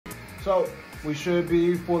So we should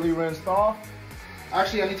be fully rinsed off.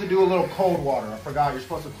 Actually, I need to do a little cold water. I forgot, you're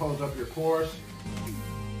supposed to close up your pores.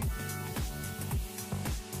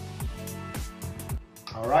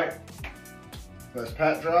 All right, let's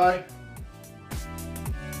pat dry.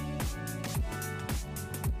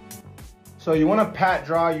 So you want to pat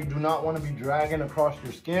dry. You do not want to be dragging across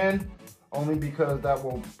your skin, only because that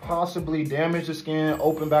will possibly damage the skin,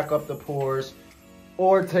 open back up the pores,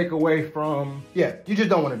 or take away from, yeah, you just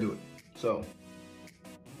don't want to do it. So,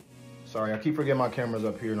 sorry, I keep forgetting my camera's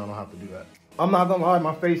up here and I don't have to do that. I'm not gonna lie,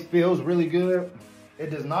 my face feels really good.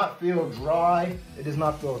 It does not feel dry. It does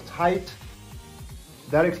not feel tight.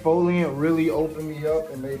 That exfoliant really opened me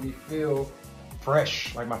up and made me feel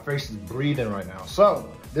fresh, like my face is breathing right now.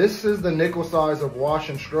 So this is the nickel size of wash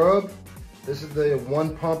and scrub. This is the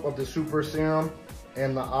 1 pump of the super serum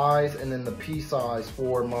and the eyes, and then the pea size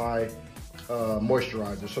for my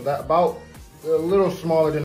moisturizer. So that about a little smaller than